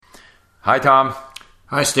Hi, Tom.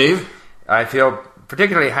 Hi, Steve. I feel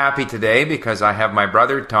particularly happy today because I have my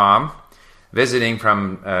brother Tom visiting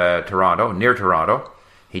from Toronto, near Toronto.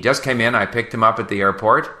 He just came in. I picked him up at the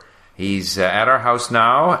airport. He's at our house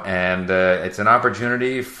now, and it's an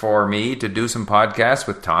opportunity for me to do some podcasts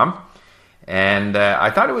with Tom. And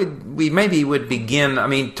I thought we maybe would begin. I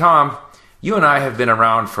mean, Tom, you and I have been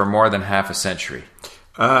around for more than half a century.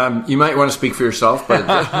 You might want to speak for yourself, but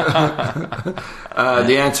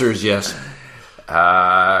the answer is yes.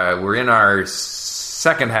 We're in our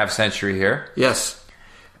second half century here. Yes.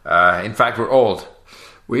 In fact, we're old.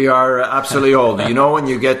 We are absolutely old. You know when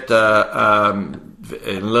you get a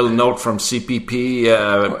little note from CPP?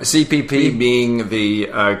 CPP being the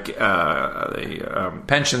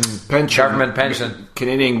pension, government pension.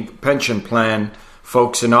 Canadian pension plan,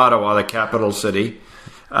 folks in Ottawa, the capital city.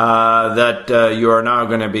 That you are now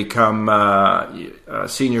going to become a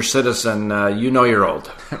senior citizen, you know you're old.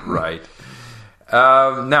 Right.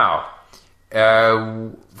 Now,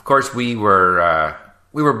 of course, we were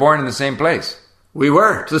born in the same place. We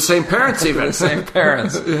were. The same parents even. The same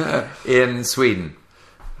parents. Yeah. In Sweden.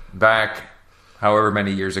 Back however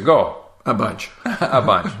many years ago. A bunch. A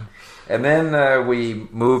bunch. And then we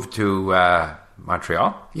moved to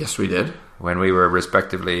Montreal. Yes, we did. When we were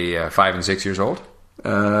respectively 5 and 6 years old.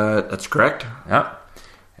 That's correct. Yeah.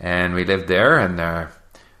 And we lived there in a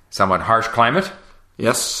somewhat harsh climate.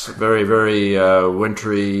 Yes, very, very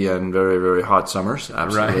wintry and very, very hot summers.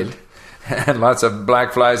 Absolutely. Right. And lots of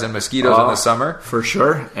black flies and mosquitoes in the summer. For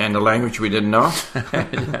sure. And a language we didn't know.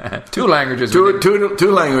 Yeah. Two languages.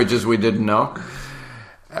 Two languages we didn't know.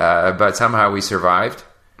 But somehow we survived.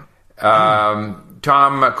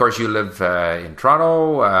 Tom, of course, you live in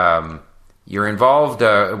Toronto. You're involved,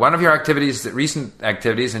 one of your activities, recent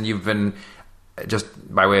activities, and you've been, just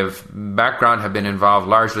by way of background, have been involved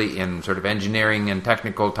largely in sort of engineering and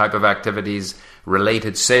technical type of activities,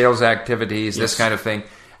 related sales activities, yes. This kind of thing.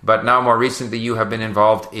 But now more recently you have been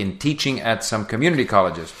involved in teaching at some community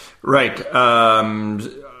colleges. Right.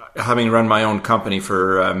 Having run my own company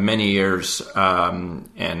for many years and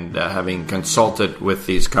having consulted with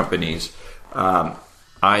these companies,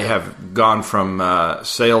 I have gone from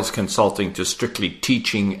sales consulting to strictly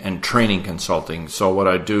teaching and training consulting. So what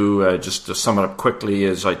I do, just to sum it up quickly,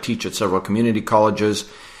 is I teach at several community colleges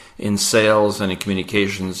in sales and in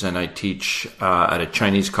communications, and I teach at a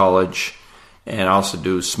Chinese college, and I also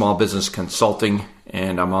do small business consulting,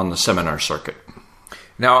 and I'm on the seminar circuit.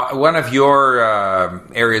 Now, one of your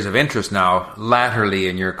areas of interest now, latterly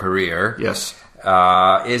in your career, yes,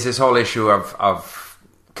 is this whole issue of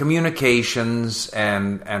communications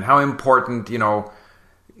and how important, you know,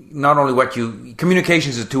 not only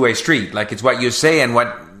communications is a two-way street, like it's what you say and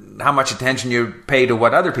how much attention you pay to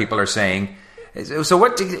what other people are saying.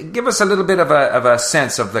 So give us a little bit of a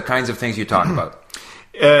sense of the kinds of things you talk about.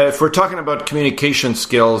 If we're talking about communication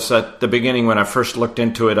skills, at the beginning when I first looked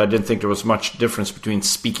into it, I didn't think there was much difference between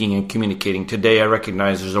speaking and communicating. Today I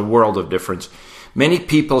recognize there's a world of difference. Many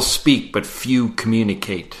people speak, but few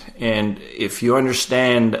communicate. And if you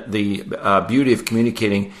understand the beauty of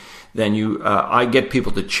communicating, then I get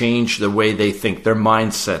people to change the way they think, their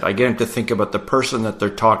mindset. I get them to think about the person that they're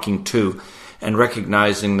talking to and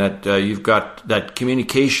recognizing that you've got that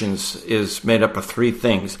communications is made up of three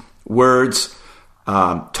things: words,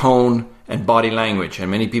 tone, and body language.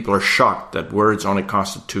 And many people are shocked that words only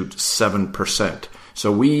constitute 7%.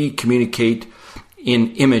 So we communicate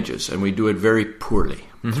in images, and we do it very poorly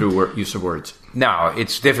through use of words. Now,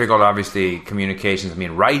 it's difficult, obviously, communications. I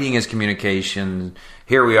mean, writing is communication.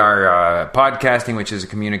 Here we are podcasting, which is a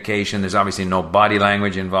communication. There's obviously no body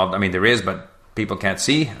language involved. I mean, there is, but people can't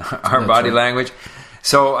see our body language.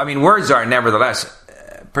 So, I mean, words are nevertheless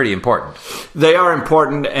pretty important. They are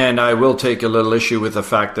important, and I will take a little issue with the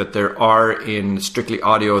fact that there are, in strictly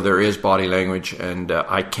audio, there is body language, and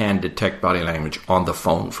I can detect body language on the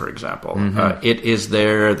phone, for example. It is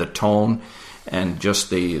there, the tone, and just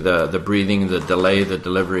the breathing, the delay, the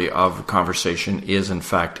delivery of conversation is, in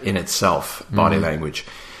fact, in itself body language.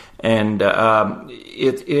 And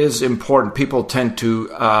it is important. People tend to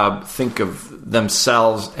think of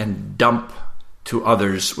themselves and dump to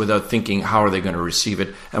others without thinking how are they going to receive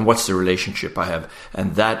it and what's the relationship I have.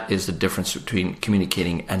 And that is the difference between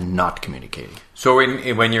communicating and not communicating. So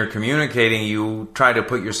when you're communicating, you try to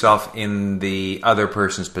put yourself in the other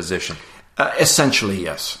person's position? Essentially,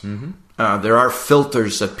 yes. There are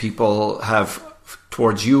filters that people have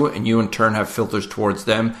towards you, and you in turn have filters towards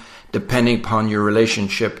them. Depending upon your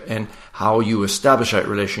relationship and how you establish that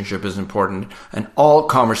relationship is important. And all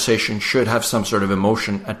conversation should have some sort of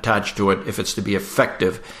emotion attached to it if it's to be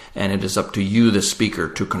effective, and it is up to you, the speaker,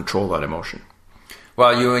 to control that emotion.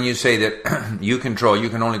 Well, when you say that you can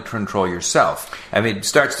only control yourself. I mean, it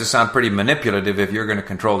starts to sound pretty manipulative if you're going to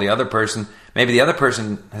control the other person. Maybe the other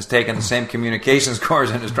person has taken the same communications course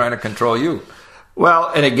and is trying to control you.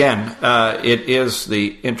 Well, and again, it is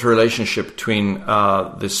the interrelationship between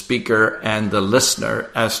the speaker and the listener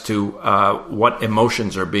as to what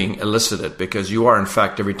emotions are being elicited, because you are, in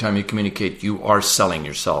fact, every time you communicate, you are selling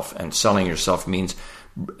yourself. And selling yourself means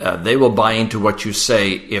they will buy into what you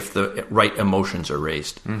say if the right emotions are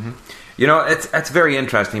raised. Mm-hmm. You know, it's very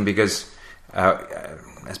interesting because,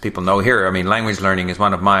 as people know here, I mean, language learning is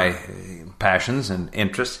one of my passions and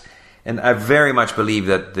interests. And I very much believe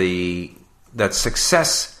that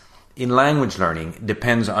success in language learning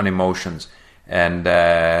depends on emotions. And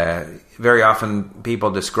very often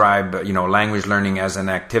people describe, language learning as an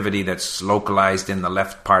activity that's localized in the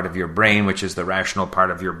left part of your brain, which is the rational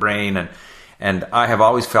part of your brain. And I have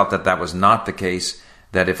always felt that was not the case,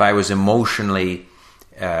 that if I was emotionally,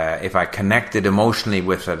 if I connected emotionally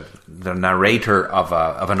with the narrator of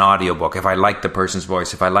an audiobook, if I liked the person's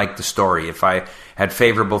voice, if I liked the story, if I had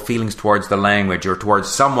favorable feelings towards the language or towards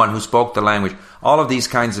someone who spoke the language, all of these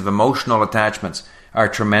kinds of emotional attachments are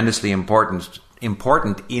tremendously important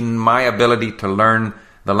in my ability to learn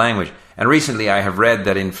the language. And recently I have read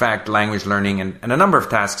that, in fact, language learning and a number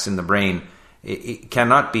of tasks in the brain, it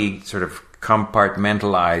cannot be sort of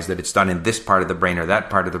compartmentalized, that it's done in this part of the brain or that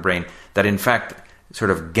part of the brain, that in fact sort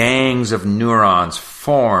of gangs of neurons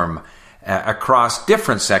form across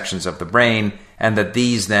different sections of the brain, and that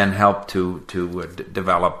these then help to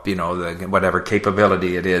develop, whatever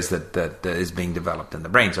capability it is that is being developed in the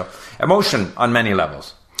brain. So emotion on many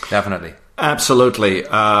levels, definitely. Absolutely.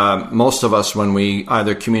 Most of us, when we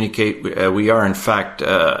either communicate, we are, in fact,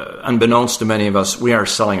 unbeknownst to many of us, we are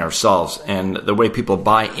selling ourselves. And the way people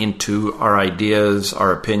buy into our ideas,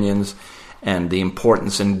 our opinions, and the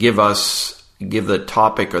importance, and give the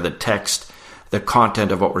topic or the text, the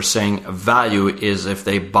content of what we're saying, value, is if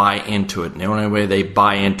they buy into it. And the only way they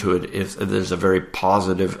buy into it is if there's a very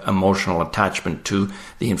positive emotional attachment to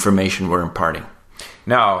the information we're imparting.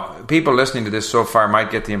 Now, people listening to this so far might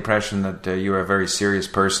get the impression that you're a very serious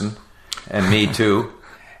person, and me too,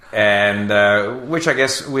 and which I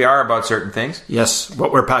guess we are about certain things. Yes,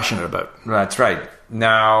 what we're passionate about. That's right.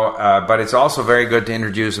 Now, but it's also very good to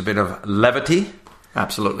introduce a bit of levity.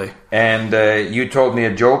 Absolutely. And you told me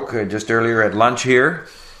a joke just earlier at lunch here.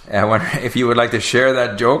 I wonder if you would like to share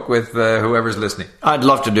that joke with whoever's listening. I'd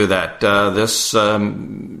love to do that. This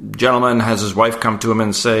gentleman has his wife come to him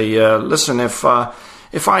and say, listen, if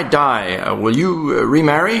I die, will you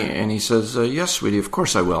remarry? And he says, yes, sweetie, of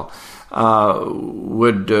course I will.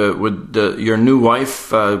 Would your new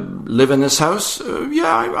wife live in this house?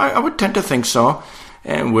 Yeah, I would tend to think so.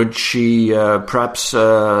 And would she perhaps sleep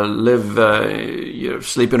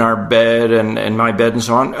in our bed and my bed and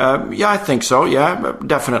so on? Yeah, I think so. Yeah,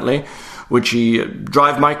 definitely. Would she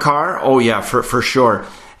drive my car? Oh, yeah, for sure.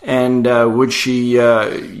 And would she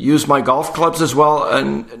use my golf clubs as well?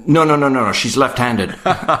 No. She's left-handed.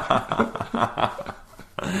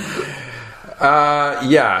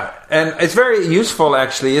 Yeah, and it's very useful,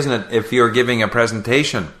 actually, isn't it, if you're giving a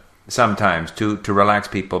presentation sometimes to relax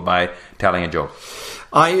people by telling a joke.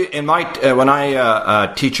 When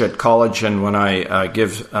I teach at college and when I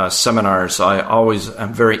give seminars, I always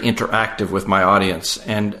am very interactive with my audience.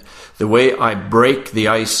 And the way I break the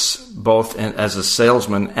ice, both as a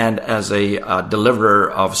salesman and as a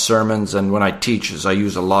deliverer of sermons, and when I teach, is I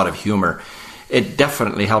use a lot of humor. It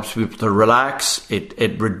definitely helps people to relax.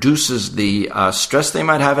 It reduces the stress they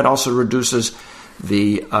might have. It also reduces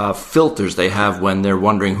the filters they have when they're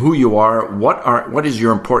wondering who you are, what is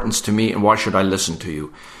your importance to me, and why should I listen to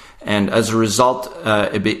you? And as a result,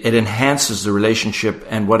 it enhances the relationship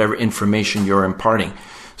and whatever information you're imparting.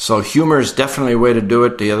 So humor is definitely a way to do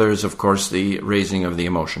it. The other is, of course, the raising of the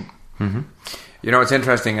emotion. Mm-hmm. You know, it's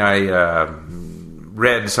interesting. I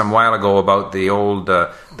read some while ago about the old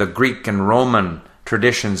the Greek and Roman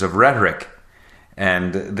traditions of rhetoric.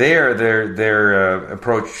 And their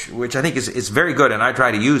approach, which I think is very good, and I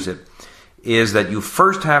try to use it, is that you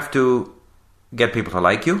first have to get people to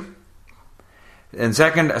like you, and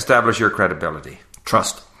second, establish your credibility.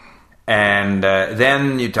 Trust. And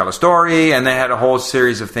then you tell a story, and they had a whole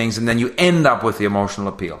series of things, and then you end up with the emotional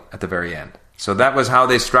appeal at the very end. So that was how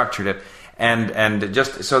they structured it. And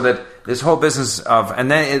just so that this whole business of,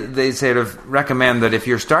 and then they sort of recommend that if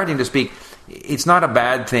you're starting to speak, it's not a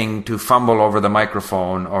bad thing to fumble over the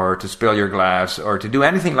microphone or to spill your glass or to do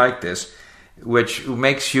anything like this, which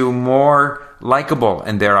makes you more likable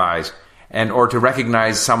in their eyes, and or to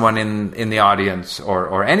recognize someone in the audience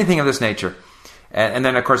or anything of this nature. And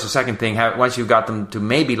then, of course, the second thing, once you've got them to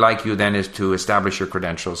maybe like you, then is to establish your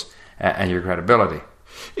credentials and your credibility.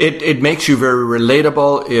 It makes you very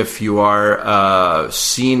relatable if you are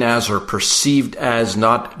seen as or perceived as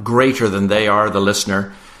not greater than they are, the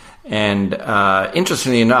listener. And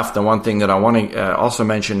interestingly enough, the one thing that I want to also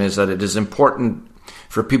mention is that it is important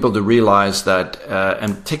for people to realize that,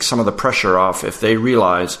 and take some of the pressure off if they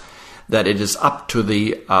realize that it is up to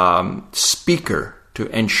the speaker to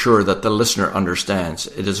ensure that the listener understands.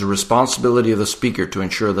 It is a responsibility of the speaker to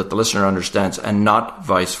ensure that the listener understands, and not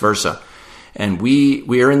vice versa. And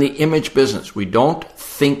we are in the image business. We don't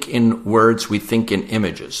think in words, we think in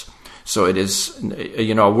images. So it is,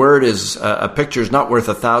 a picture is not worth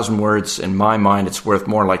 1,000 words. In my mind, it's worth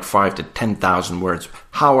more like 5,000 to 10,000 words.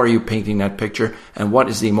 How are you painting that picture, and what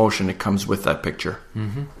is the emotion that comes with that picture?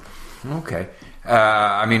 Mm-hmm. Okay.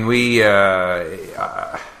 I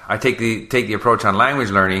take the approach on language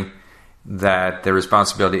learning that the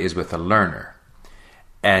responsibility is with the learner.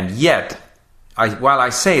 And yet, while I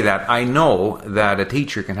say that, I know that a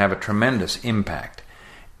teacher can have a tremendous impact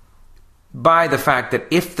by the fact that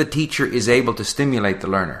if the teacher is able to stimulate the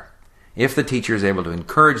learner, if the teacher is able to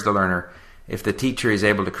encourage the learner, if the teacher is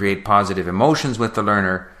able to create positive emotions with the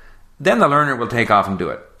learner, then the learner will take off and do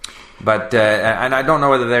it. But and I don't know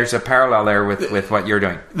whether there's a parallel there with what you're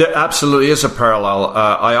doing. There absolutely is a parallel.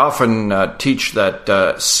 I often teach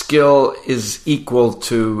that skill is equal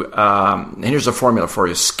to, here's a formula for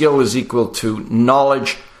you, skill is equal to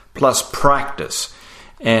knowledge plus practice.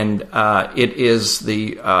 And it is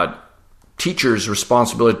the teacher's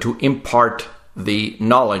responsibility to impart the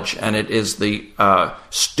knowledge, and it is the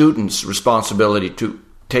student's responsibility to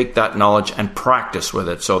take that knowledge and practice with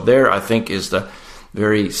it. So there, I think, is the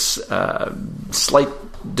very slight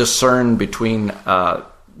discern between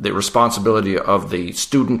the responsibility of the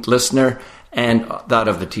student listener and that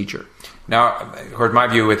of the teacher. Now, of course, my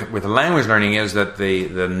view with language learning is that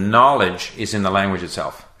the knowledge is in the language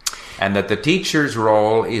itself, and that the teacher's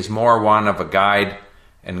role is more one of a guide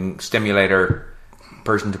and stimulator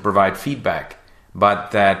person to provide feedback.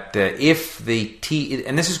 But that if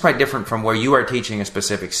and this is quite different from where you are teaching a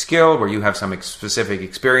specific skill, where you have some specific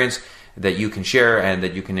experience that you can share and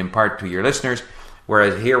that you can impart to your listeners.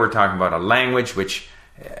 Whereas here we're talking about a language which,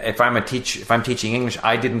 if I'm teaching English,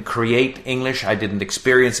 I didn't create English, I didn't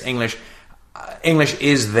experience English. English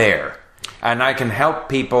is there, and I can help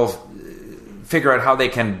people figure out how they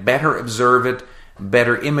can better observe it,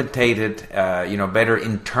 better imitate it, better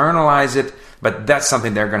internalize it. But that's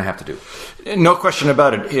something they're going to have to do. No question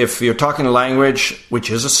about it. If you're talking language,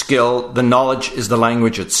 which is a skill, the knowledge is the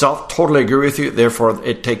language itself. Totally agree with you. Therefore,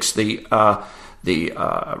 it takes the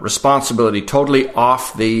responsibility totally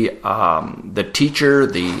off the teacher,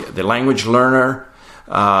 the language learner,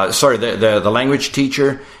 the language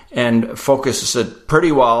teacher, and focuses it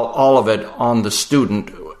pretty well, all of it, on the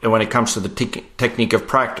student when it comes to the technique of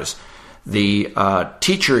practice. The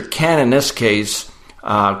teacher can, in this case,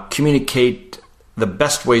 communicate the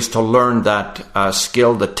best ways to learn that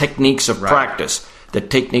skill, the techniques of practice. The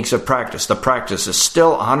techniques of practice. The practice is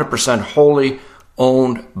still 100% wholly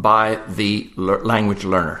owned by the language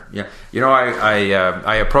learner. Yeah.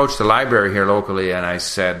 I approached the library here locally and I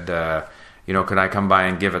said, could I come by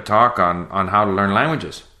and give a talk on how to learn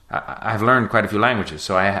languages? I've learned quite a few languages,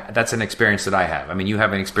 so that's an experience that I have. I mean, you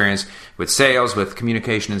have an experience with sales, with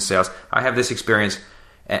communication and sales. I have this experience.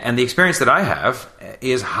 And the experience that I have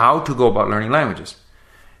is how to go about learning languages.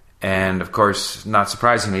 And of course, not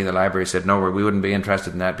surprisingly, the library said, no, we wouldn't be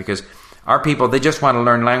interested in that because our people, they just want to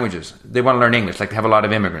learn languages. They want to learn English, like they have a lot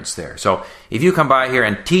of immigrants there. So if you come by here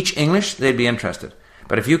and teach English, they'd be interested.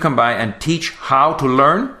 But if you come by and teach how to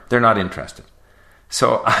learn, they're not interested.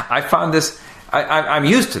 So I found this, I'm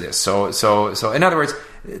used to this. So in other words,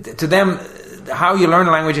 to them, how you learn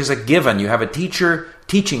a language is a given. You have a teacher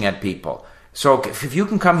teaching at people. So if you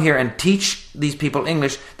can come here and teach these people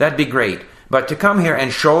English, that'd be great. But to come here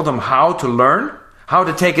and show them how to learn, how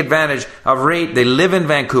to take advantage of they live in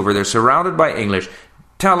Vancouver, they're surrounded by English,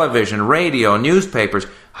 television, radio, newspapers,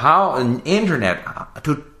 internet,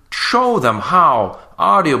 to show them how,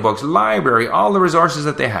 audiobooks, library, all the resources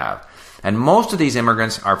that they have. And most of these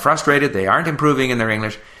immigrants are frustrated, they aren't improving in their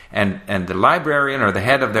English, and the librarian or the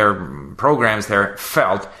head of their programs there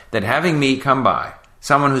felt that having me come by,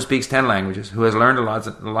 someone who speaks 10 languages, who has learned a lot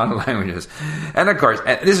of languages. And of course,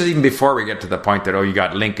 this is even before we get to the point that, you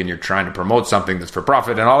got Link and you're trying to promote something that's for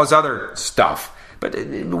profit and all this other stuff. But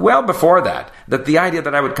well before that the idea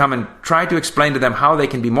that I would come and try to explain to them how they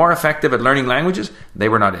can be more effective at learning languages, they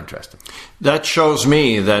were not interested. That shows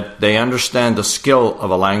me that they understand the skill of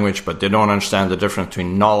a language, but they don't understand the difference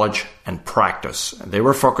between knowledge and practice. They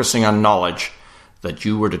were focusing on knowledge. that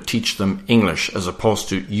you were to teach them English as opposed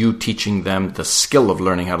to you teaching them the skill of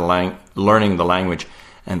learning learning the language.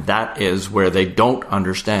 And that is where they don't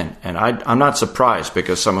understand. And I'm not surprised,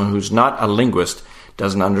 because someone who's not a linguist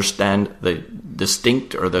doesn't understand the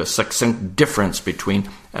distinct or the succinct difference between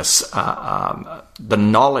the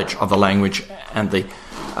knowledge of the language and the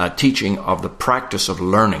teaching of the practice of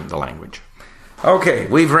learning the language. Okay,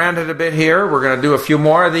 we've ranted a bit here. We're going to do a few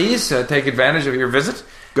more of these. Take advantage of your visit.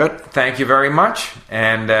 Good. Thank you very much.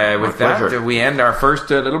 And with that, we end our first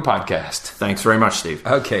little podcast. Thanks very much, Steve.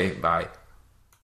 Okay, bye.